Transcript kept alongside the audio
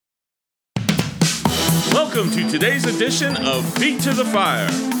Welcome to today's edition of Feet to the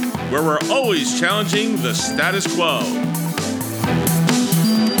Fire, where we're always challenging the status quo.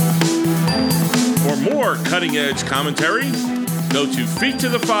 For more cutting-edge commentary, go to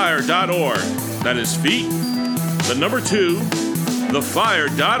feettothefire.org. That is feet, the number 2,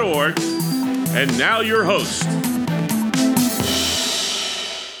 thefire.org. And now your host.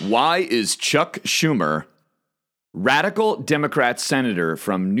 Why is Chuck Schumer, radical Democrat senator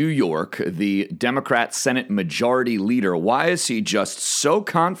from New York, the Democrat Senate Majority Leader, why is he just so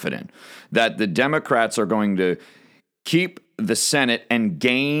confident that the Democrats are going to keep the Senate and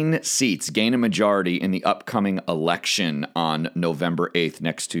gain seats, gain a majority in the upcoming election on November 8th,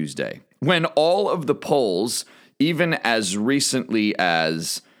 next Tuesday? When all of the polls, even as recently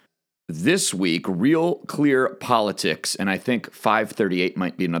as this week, Real Clear Politics, and I think 538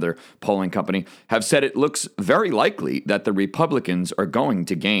 might be another polling company, have said it looks very likely that the Republicans are going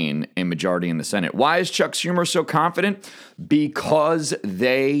to gain a majority in the Senate. Why is Chuck Schumer so confident? Because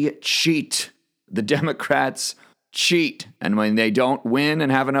they cheat. The Democrats cheat. And when they don't win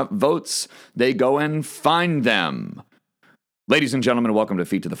and have enough votes, they go and find them. Ladies and gentlemen, welcome to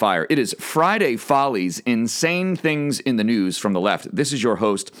Feet to the Fire. It is Friday Follies, insane things in the news from the left. This is your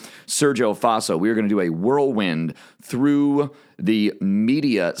host, Sergio Faso. We are going to do a whirlwind through the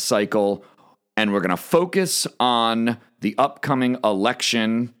media cycle, and we're going to focus on the upcoming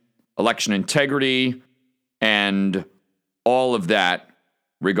election integrity, and all of that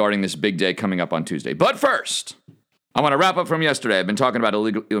regarding this big day coming up on Tuesday. But first, I want to wrap up from yesterday. I've been talking about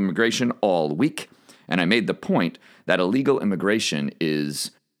illegal immigration all week, and I made the point that illegal immigration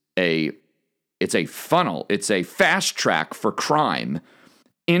is a funnel, it's a fast track for crime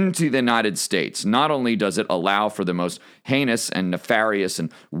into the United States. Not only does it allow for the most heinous and nefarious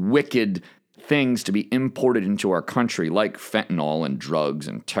and wicked things to be imported into our country, like fentanyl and drugs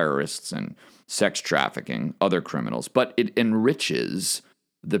and terrorists and sex trafficking, other criminals, but it enriches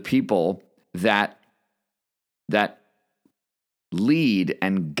the people that lead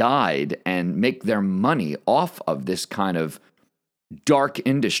and guide and make their money off of this kind of dark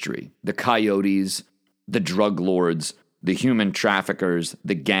industry. The coyotes, the drug lords, the human traffickers,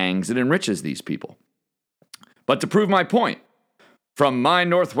 the gangs. It enriches these people. But to prove my point, from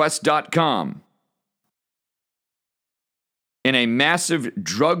mynorthwest.com, in a massive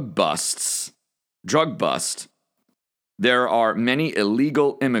drug bust, there are many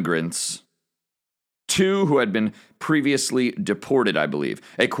illegal immigrants, 2 who had been previously deported, I believe.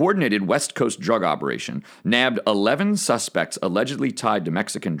 A coordinated West Coast drug operation nabbed 11 suspects allegedly tied to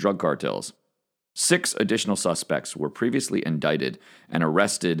Mexican drug cartels. 6 additional suspects were previously indicted and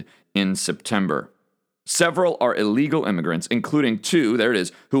arrested in September. Several are illegal immigrants, including 2,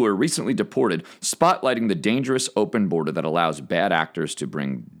 who were recently deported, spotlighting the dangerous open border that allows bad actors to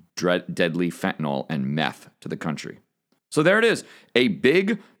bring deadly fentanyl and meth to the country. So there it is, a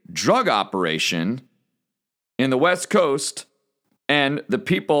big drug operation in the West Coast, and the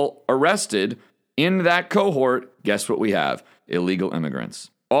people arrested in that cohort, guess what we have? Illegal immigrants.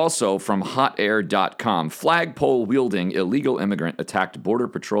 Also from hotair.com, flagpole-wielding illegal immigrant attacked Border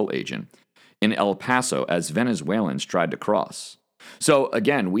Patrol agent in El Paso as Venezuelans tried to cross. So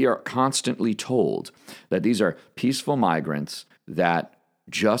again, we are constantly told that these are peaceful migrants that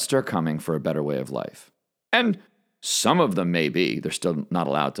just are coming for a better way of life. And some of them may be. They're still not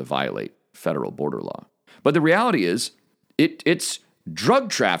allowed to violate federal border law. But the reality is, it's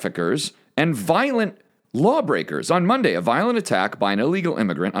drug traffickers and violent lawbreakers. On Monday, a violent attack by an illegal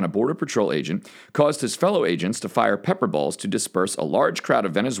immigrant on a Border Patrol agent caused his fellow agents to fire pepper balls to disperse a large crowd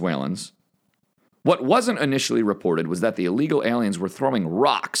of Venezuelans. What wasn't initially reported was that the illegal aliens were throwing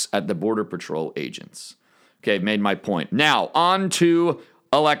rocks at the Border Patrol agents. Okay, I've made my point. Now, on to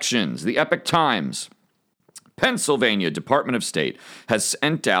elections. The Epoch Times. Pennsylvania Department of State has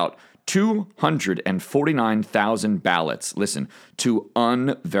sent out 249,000 ballots, listen, to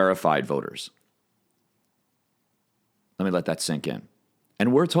unverified voters. Let me let that sink in.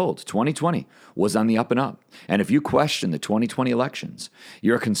 And we're told 2020 was on the up and up. And if you question the 2020 elections,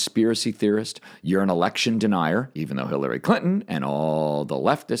 you're a conspiracy theorist, you're an election denier, even though Hillary Clinton and all the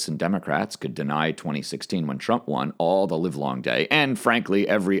leftists and Democrats could deny 2016 when Trump won all the livelong day, and frankly,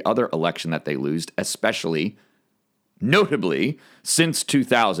 every other election that they lost, especially notably, since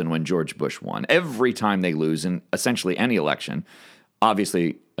 2000 when George Bush won. Every time they lose in essentially any election,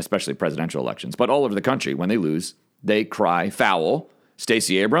 obviously, especially presidential elections, but all over the country, when they lose, they cry foul.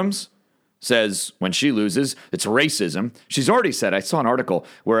 Stacey Abrams says when she loses, it's racism. She's already said, I saw an article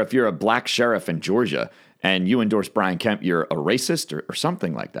where if you're a black sheriff in Georgia and you endorse Brian Kemp, you're a racist or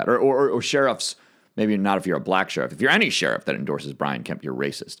something like that. Or sheriffs Maybe not if you're a black sheriff. If you're any sheriff that endorses Brian Kemp, you're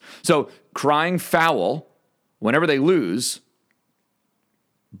racist. So crying foul whenever they lose.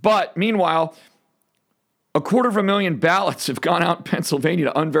 But meanwhile, 250,000 ballots have gone out in Pennsylvania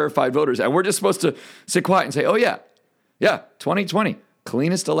to unverified voters. And we're just supposed to sit quiet and say, oh, yeah, 2020,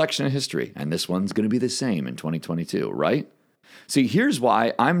 cleanest election in history. And this one's going to be the same in 2022, right? See, here's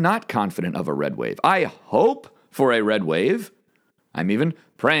why I'm not confident of a red wave. I hope for a red wave. I'm even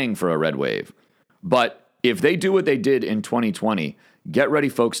praying for a red wave. But if they do what they did in 2020, get ready,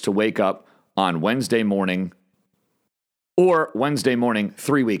 folks, to wake up on Wednesday morning or Wednesday morning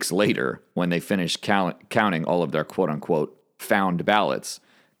 3 weeks later when they finish counting all of their quote-unquote found ballots.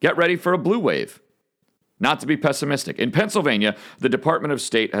 Get ready for a blue wave. Not to be pessimistic. In Pennsylvania, the Department of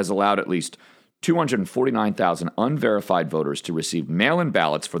State has allowed at least 249,000 unverified voters to receive mail-in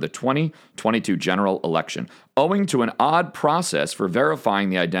ballots for the 2022 general election, owing to an odd process for verifying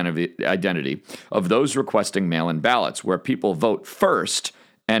the identity of those requesting mail-in ballots, where people vote first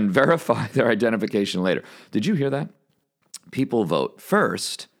and verify their identification later. Did you hear that? People vote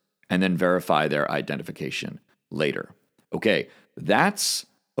first and then verify their identification later. Okay, that's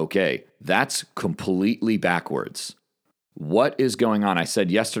completely backwards. What is going on? I said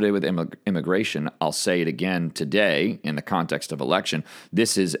yesterday with immigration, I'll say it again today in the context of election.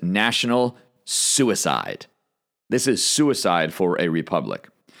 This is national suicide. This is suicide for a republic.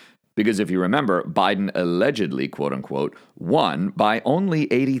 Because if you remember, Biden allegedly, quote unquote, won by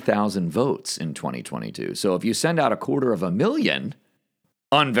only 80,000 votes in 2022. So if you send out 250,000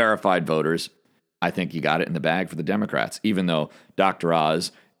 unverified voters, I think you got it in the bag for the Democrats, even though Dr.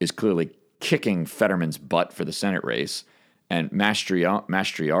 Oz is clearly kicking Fetterman's butt for the Senate race. And Mastriani,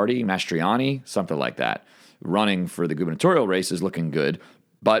 something like that, running for the gubernatorial race is looking good.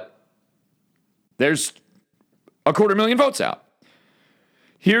 But there's 250,000 votes out.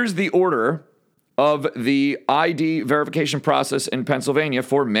 Here's the order of the ID verification process in Pennsylvania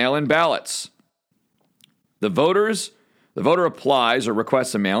for mail-in ballots. The voter applies or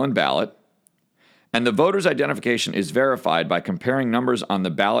requests a mail-in ballot, and the voter's identification is verified by comparing numbers on the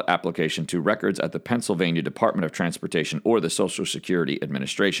ballot application to records at the Pennsylvania Department of Transportation or the Social Security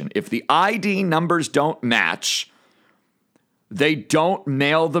Administration. If the ID numbers don't match, they don't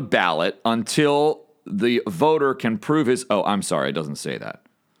mail the ballot until the voter can prove his... Oh, I'm sorry, it doesn't say that.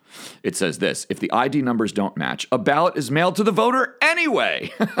 It says this: if the ID numbers don't match, a ballot is mailed to the voter anyway.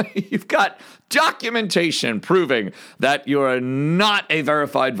 You've got documentation proving that you're not a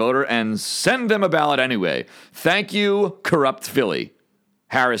verified voter, and send them a ballot anyway. Thank you, corrupt Philly,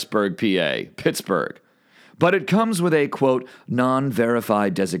 Harrisburg, PA, Pittsburgh. But it comes with a, quote,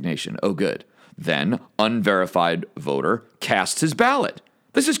 non-verified designation. Oh, good. Then, unverified voter casts his ballot.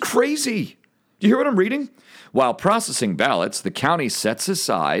 This is crazy. Do you hear what I'm reading? While processing ballots, the county sets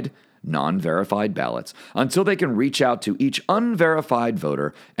aside non-verified ballots until they can reach out to each unverified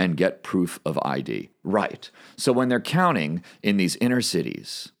voter and get proof of ID. Right. So when they're counting in these inner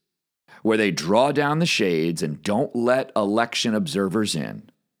cities, where they draw down the shades and don't let election observers in,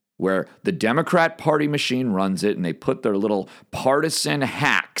 where the Democrat Party machine runs it and they put their little partisan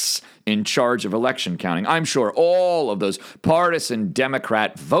hacks in charge of election counting, I'm sure all of those partisan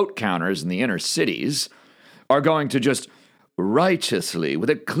Democrat vote counters in the inner cities are going to just righteously, with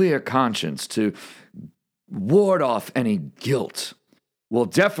a clear conscience, to ward off any guilt, will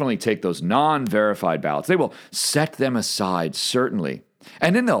definitely take those non-verified ballots. They will set them aside, certainly.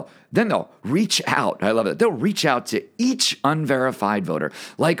 And then they'll reach out. I love it. They'll reach out to each unverified voter,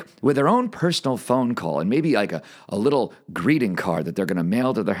 like with their own personal phone call and maybe like a little greeting card that they're going to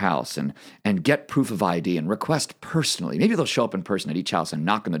mail to their house and get proof of ID and request personally. Maybe they'll show up in person at each house and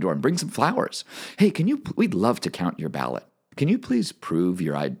knock on the door and bring some flowers. Hey, we'd love to count your ballot. Can you please prove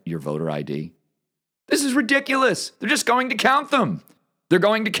your voter ID? This is ridiculous. They're just going to count them. They're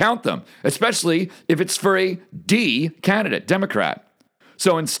going to count them, especially if it's for a D candidate, Democrat.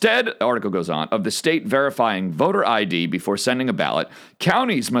 So instead, the article goes on, of the state verifying voter ID before sending a ballot,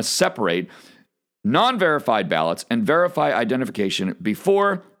 counties must separate non-verified ballots and verify identification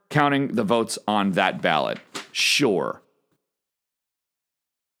before counting the votes on that ballot. Sure.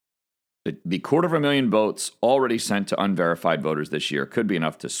 The 250,000 votes already sent to unverified voters this year could be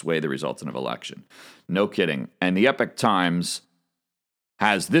enough to sway the results in an election. No kidding. And the Epoch Times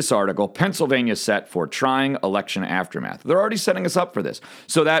has this article, Pennsylvania set for trying election aftermath. They're already setting us up for this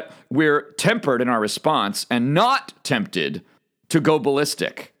so that we're tempered in our response and not tempted to go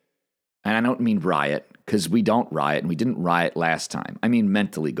ballistic. And I don't mean riot, because we don't riot, and we didn't riot last time. I mean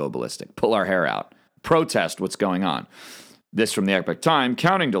mentally go ballistic, pull our hair out, protest what's going on. This from the Epoch Times.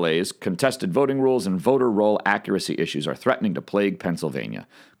 Counting delays, contested voting rules, and voter roll accuracy issues are threatening to plague Pennsylvania,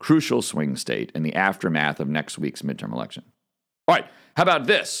 crucial swing state in the aftermath of next week's midterm election. All right, how about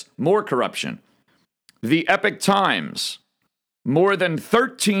this? More corruption. The Epoch Times. More than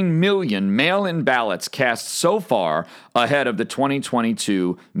 13 million mail-in ballots cast so far ahead of the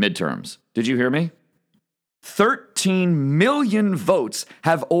 2022 midterms. Did you hear me? 13 million votes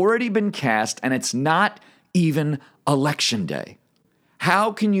have already been cast, and it's not even Election Day.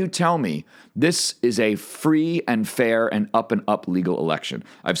 How can you tell me this is a free and fair and up legal election?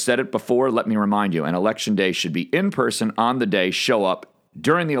 I've said it before. Let me remind you, an Election Day should be in person on the day, show up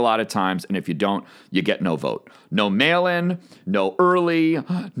during the allotted times, and if you don't, you get no vote. No mail-in, no early,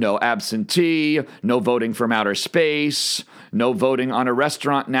 no absentee, no voting from outer space, no voting on a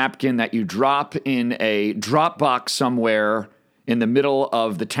restaurant napkin that you drop in a drop box somewhere in the middle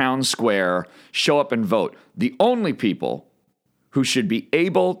of the town square. Show up and vote. The only people who should be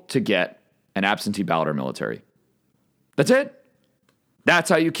able to get an absentee ballot are military. That's it.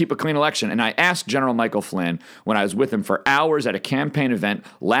 That's how you keep a clean election. And I asked General Michael Flynn when I was with him for hours at a campaign event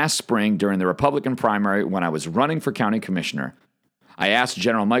last spring during the Republican primary when I was running for county commissioner. I asked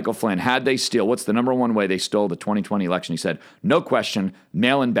General Michael Flynn, how'd they steal? What's the number one way they stole the 2020 election? He said, no question,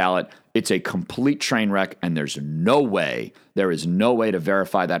 mail-in ballot. It's a complete train wreck, and there is no way to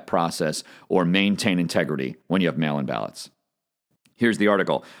verify that process or maintain integrity when you have mail-in ballots. Here's the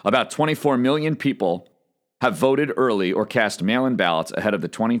article. About 24 million people have voted early or cast mail-in ballots ahead of the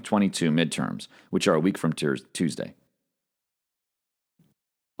 2022 midterms, which are a week from Tuesday.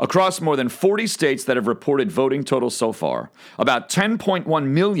 Across more than 40 states that have reported voting totals so far, about 10.1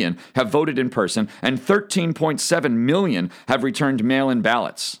 million have voted in person and 13.7 million have returned mail-in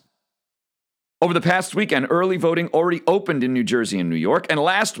ballots. Over the past weekend, early voting already opened in New Jersey and New York, and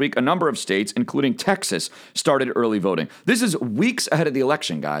last week, a number of states, including Texas, started early voting. This is weeks ahead of the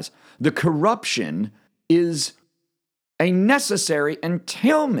election, guys. The corruption is a necessary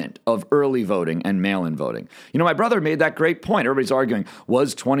entailment of early voting and mail-in voting. You know, my brother made that great point. Everybody's arguing,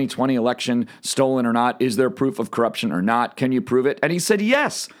 was 2020 election stolen or not? Is there proof of corruption or not? Can you prove it? And he said,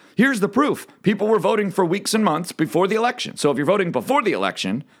 yes. Here's the proof. People were voting for weeks and months before the election. So if you're voting before the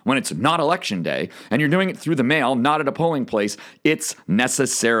election, when it's not election day, and you're doing it through the mail, not at a polling place, it's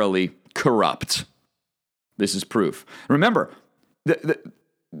necessarily corrupt. This is proof. Remember,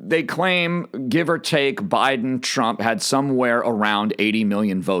 they claim, give or take, Biden, Trump had somewhere around 80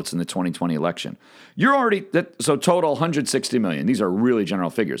 million votes in the 2020 election. You're already, so total 160 million. These are really general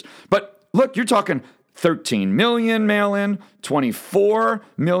figures. But look, you're talking 13 million mail-in, 24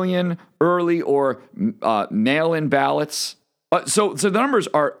 million early or mail-in ballots. So the numbers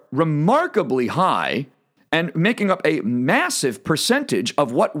are remarkably high and making up a massive percentage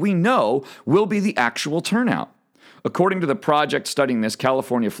of what we know will be the actual turnout. According to the project studying this,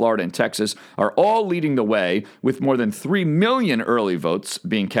 California, Florida, and Texas are all leading the way with more than 3 million early votes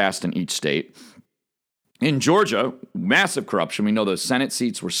being cast in each state. In Georgia, massive corruption. We know those Senate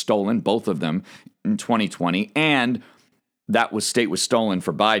seats were stolen, both of them, in 2020, and that state was stolen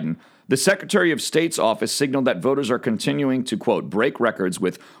for Biden. The Secretary of State's office signaled that voters are continuing to, quote, break records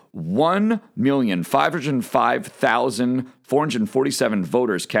with 1,505,447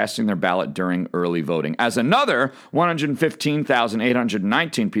 voters casting their ballot during early voting, as another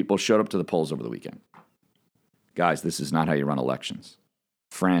 115,819 people showed up to the polls over the weekend. Guys, this is not how you run elections.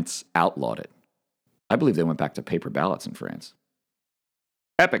 France outlawed it. I believe they went back to paper ballots in France.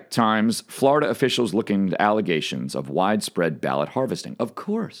 Epoch Times, Florida officials looking into allegations of widespread ballot harvesting. Of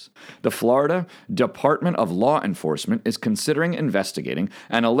course. The Florida Department of Law Enforcement is considering investigating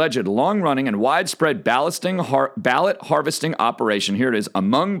an alleged long-running and widespread ballot harvesting operation, here it is,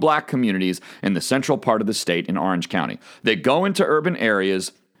 among black communities in the central part of the state in Orange County. They go into urban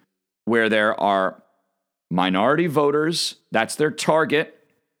areas where there are minority voters, that's their target,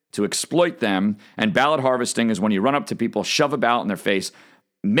 to exploit them, and ballot harvesting is when you run up to people, shove a ballot in their face,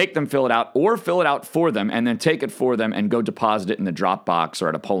 make them fill it out or fill it out for them and then take it for them and go deposit it in the drop box or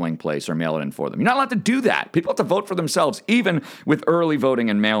at a polling place or mail it in for them. You're not allowed to do that. People have to vote for themselves, even with early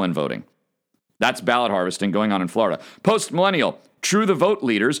voting and mail-in voting. That's ballot harvesting going on in Florida. Post-millennial, True the Vote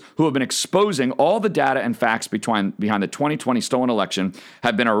leaders who have been exposing all the data and facts behind the 2020 stolen election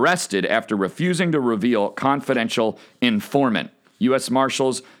have been arrested after refusing to reveal confidential informant. U.S.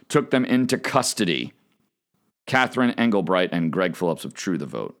 Marshals took them into custody. Catherine Engelbright and Greg Phillips of True the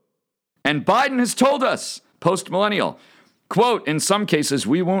Vote. And Biden has told us, post-millennial, quote, in some cases,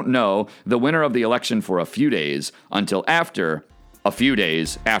 we won't know the winner of the election for a few days until after a few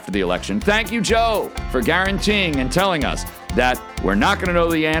days after the election. Thank you, Joe, for guaranteeing and telling us that we're not going to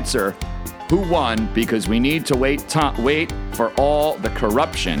know the answer who won because we need to wait for all the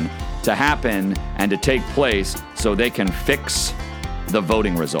corruption to happen and to take place so they can fix the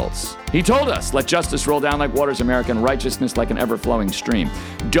voting results. He told us, let justice roll down like waters, American righteousness like an ever-flowing stream.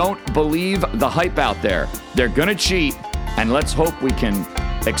 Don't believe the hype out there. They're going to cheat, and let's hope we can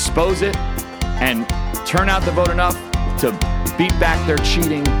expose it and turn out the vote enough to beat back their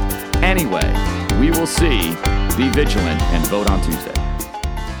cheating anyway. We will see. Be vigilant and vote on Tuesday.